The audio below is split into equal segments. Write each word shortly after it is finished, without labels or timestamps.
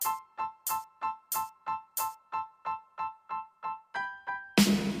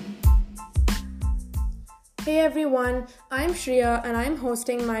Hey everyone, I'm Shreya and I'm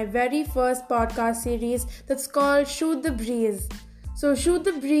hosting my very first podcast series that's called Shoot the Breeze. So, Shoot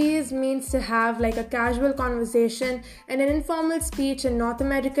the Breeze means to have like a casual conversation and an informal speech in North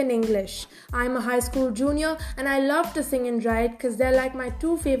American English. I'm a high school junior and I love to sing and write because they're like my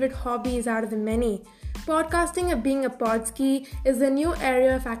two favorite hobbies out of the many. Podcasting and being a podski is a new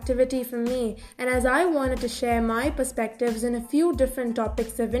area of activity for me, and as I wanted to share my perspectives on a few different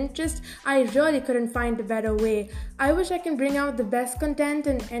topics of interest, I really couldn't find a better way. I wish I can bring out the best content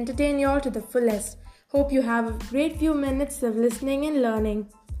and entertain you all to the fullest. Hope you have a great few minutes of listening and learning.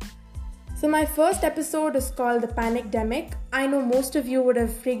 So my first episode is called the Panic Demic. I know most of you would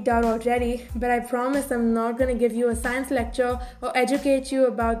have freaked out already, but I promise I'm not going to give you a science lecture or educate you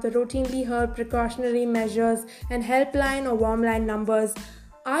about the routinely heard precautionary measures and helpline or warm line numbers.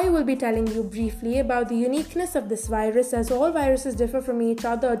 I will be telling you briefly about the uniqueness of this virus, as all viruses differ from each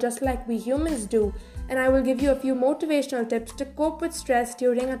other just like we humans do. And I will give you a few motivational tips to cope with stress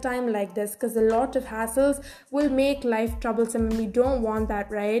during a time like this, because a lot of hassles will make life troublesome and we don't want that,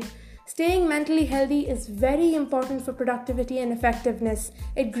 right? Staying mentally healthy is very important for productivity and effectiveness.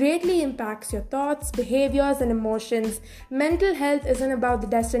 It greatly impacts your thoughts, behaviors, and emotions. Mental health isn't about the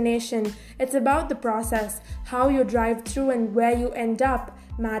destination, it's about the process. How you drive through and where you end up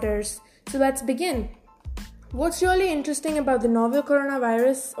matters. So let's begin. What's really interesting about the novel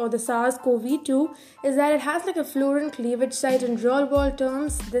coronavirus or the SARS-CoV-2 is that it has like a fluorine cleavage site in real-world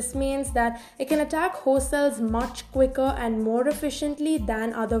terms. This means that it can attack host cells much quicker and more efficiently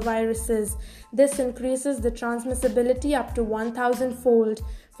than other viruses. This increases the transmissibility up to 1,000-fold.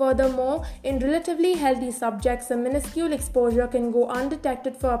 Furthermore, in relatively healthy subjects, a minuscule exposure can go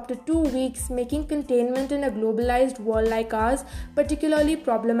undetected for up to 2 weeks, making containment in a globalized world like ours particularly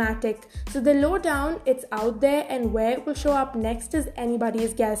problematic. So the lowdown, it's out there, and where it will show up next is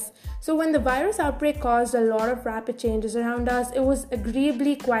anybody's guess. So when the virus outbreak caused a lot of rapid changes around us, it was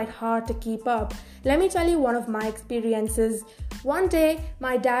agreeably quite hard to keep up. Let me tell you one of my experiences. One day,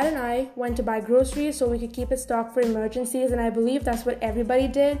 my dad and I went to buy groceries so we could keep a stock for emergencies, and I believe that's what everybody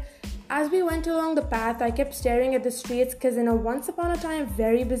did. As we went along the path, I kept staring at the streets because in a once upon a time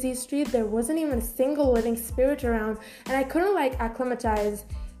very busy street, there wasn't even a single living spirit around, and I couldn't acclimatize.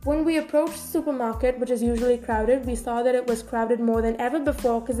 When we approached the supermarket, which is usually crowded, we saw that it was crowded more than ever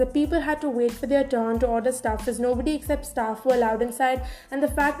before because the people had to wait for their turn to order stuff as nobody except staff were allowed inside, and the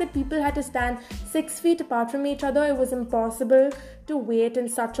fact that people had to stand 6 feet apart from each other, it was impossible to wait in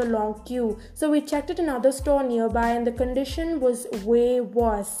such a long queue. So we checked at another store nearby and the condition was way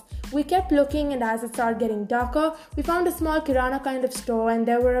worse. We kept looking, and as it started getting darker, we found a small kirana kind of store and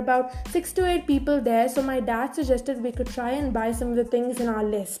there were about 6 to 8 people there, so my dad suggested we could try and buy some of the things in our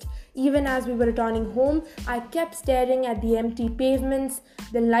list. Even as we were returning home, I kept staring at the empty pavements,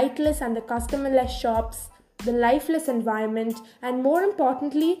 the lightless and the customerless shops, the lifeless environment, and more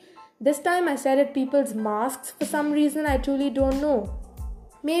importantly, this time I stared at people's masks for some reason I truly don't know.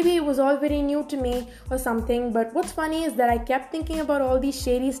 Maybe it was all very new to me or something, but what's funny is that I kept thinking about all these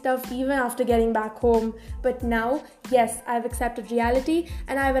shady stuff even after getting back home. But now, yes, I've accepted reality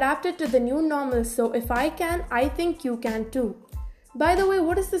and I've adapted to the new normal, so if I can, I think you can too. By the way,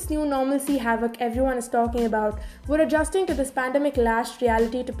 what is this new normalcy havoc everyone is talking about? We're adjusting to this pandemic-lashed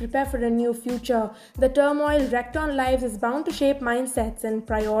reality to prepare for a new future. The turmoil wrecked on lives is bound to shape mindsets and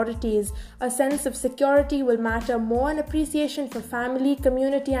priorities. A sense of security will matter more, and appreciation for family,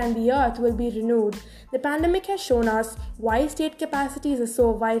 community, and the earth will be renewed. The pandemic has shown us why state capacities are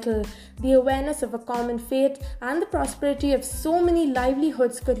so vital. The awareness of a common fate and the prosperity of so many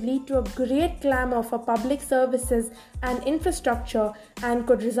livelihoods could lead to a great clamor for public services and infrastructure, and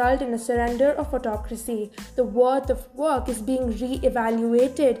could result in a surrender of autocracy. The worth of work is being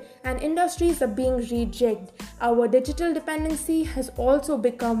re-evaluated and industries are being rejigged. Our digital dependency has also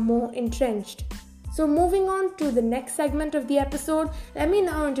become more entrenched. So moving on to the next segment of the episode, let me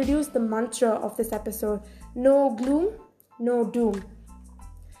now introduce the mantra of this episode. No gloom, no doom.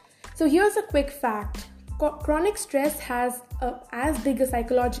 So here's a quick fact. Chronic stress has as big a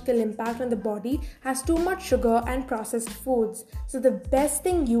psychological impact on the body as too much sugar and processed foods. So the best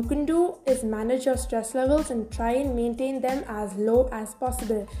thing you can do is manage your stress levels and try and maintain them as low as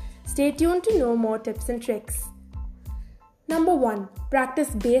possible. Stay tuned to know more tips and tricks. Number 1, practice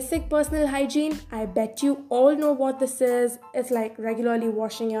basic personal hygiene. I bet you all know what this is. It's like regularly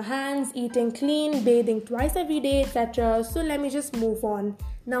washing your hands, eating clean, bathing twice every day, etc. So let me just move on.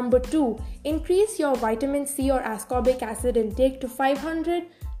 Number 2, increase your vitamin C or ascorbic acid intake to 500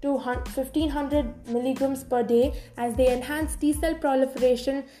 to 1500 milligrams per day, as they enhance T cell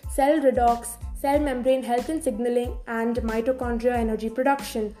proliferation, cell redox, cell membrane health and signaling, and mitochondria energy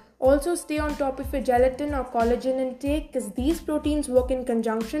production. Also, stay on top of your gelatin or collagen intake because these proteins work in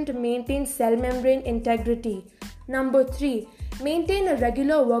conjunction to maintain cell membrane integrity. Number 3, maintain a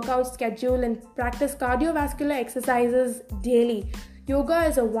regular workout schedule and practice cardiovascular exercises daily. Yoga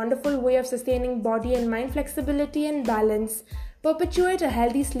is a wonderful way of sustaining body and mind flexibility and balance. Perpetuate a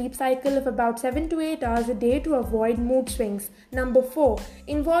healthy sleep cycle of about 7 to 8 hours a day to avoid mood swings. Number 4,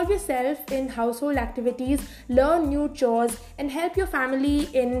 involve yourself in household activities, learn new chores, and help your family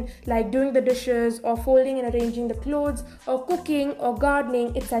in like doing the dishes or folding and arranging the clothes or cooking or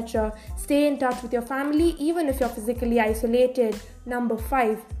gardening, etc. Stay in touch with your family even if you're physically isolated. Number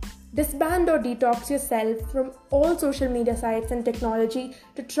 5, disband or detox yourself from all social media sites and technology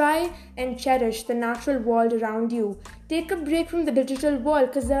to try and cherish the natural world around you. Take a break from the digital world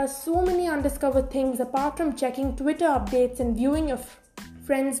because there are so many undiscovered things apart from checking Twitter updates and viewing your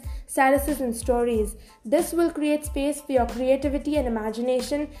friends' statuses and stories. This will create space for your creativity and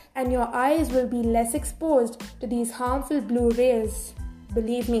imagination, and your eyes will be less exposed to these harmful blue rays.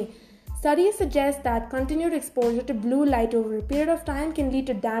 Believe me, studies suggest that continued exposure to blue light over a period of time can lead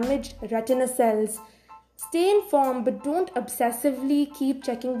to damaged retina cells. Stay informed, but don't obsessively keep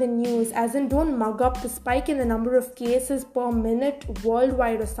checking the news, as in don't mug up the spike in the number of cases per minute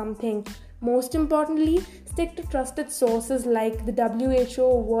worldwide or something. Most importantly, stick to trusted sources like the WHO,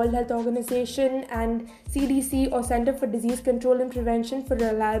 World Health Organization, and CDC or Center for Disease Control and Prevention for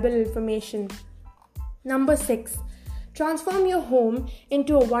reliable information. Number 6, transform your home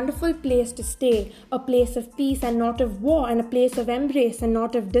into a wonderful place to stay, a place of peace and not of war, and a place of embrace and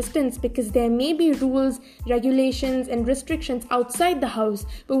not of distance, because there may be rules, regulations, and restrictions outside the house,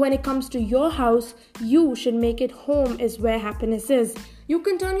 but when it comes to your house, you should make it home is where happiness is. You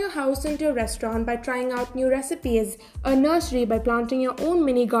can turn your house into a restaurant by trying out new recipes, a nursery by planting your own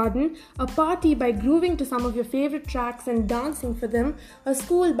mini garden, a party by grooving to some of your favorite tracks and dancing for them, a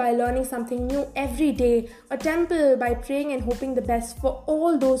school by learning something new every day, a temple by praying and hoping the best for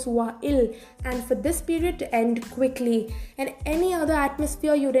all those who are ill, and for this period to end quickly, and any other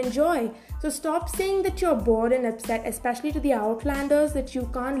atmosphere you'd enjoy. So stop saying that you're bored and upset, especially to the outlanders, that you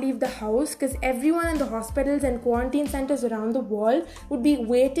can't leave the house, because everyone in the hospitals and quarantine centers around the world would be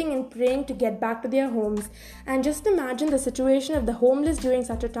waiting and praying to get back to their homes. And just imagine the situation of the homeless during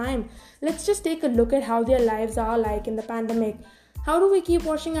such a time. Let's just take a look at how their lives are like in the pandemic. How do we keep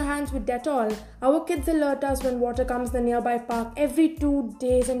washing our hands with Dettol? Our kids alert us when water comes to the nearby park every 2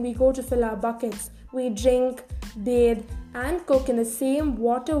 days and we go to fill our buckets. We drink, bathe, and cook in the same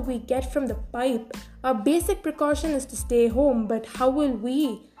water we get from the pipe. Our basic precaution is to stay home, but how will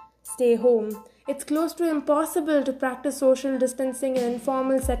we stay home? It's close to impossible to practice social distancing in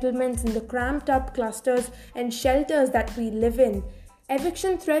informal settlements in the cramped up clusters and shelters that we live in.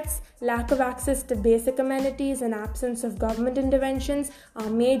 Eviction threats, lack of access to basic amenities, and absence of government interventions are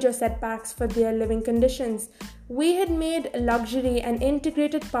major setbacks for their living conditions. We had made luxury an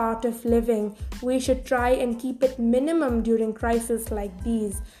integrated part of living. We should try and keep it minimum during crises like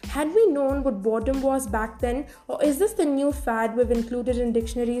these. Had we known what boredom was back then, or is this the new fad we've included in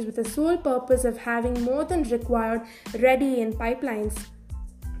dictionaries with the sole purpose of having more than required ready in pipelines?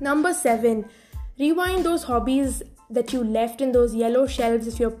 Number 7, rewind those hobbies that you left in those yellow shelves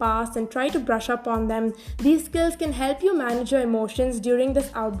of your past and try to brush up on them. These skills can help you manage your emotions during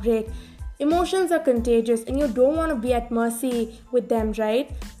this outbreak. Emotions are contagious and you don't want to be at mercy with them, right?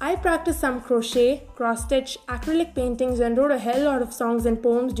 I practiced some crochet, cross-stitch, acrylic paintings, and wrote a hell lot of songs and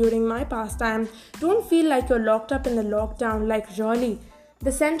poems during my pastime. Don't feel like you're locked up in the lockdown, like really.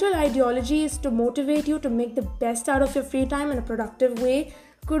 The central ideology is to motivate you to make the best out of your free time in a productive way.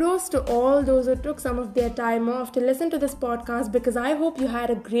 Kudos to all those who took some of their time off to listen to this podcast, because I hope you had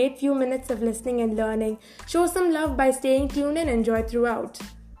a great few minutes of listening and learning. Show some love by staying tuned and enjoy throughout.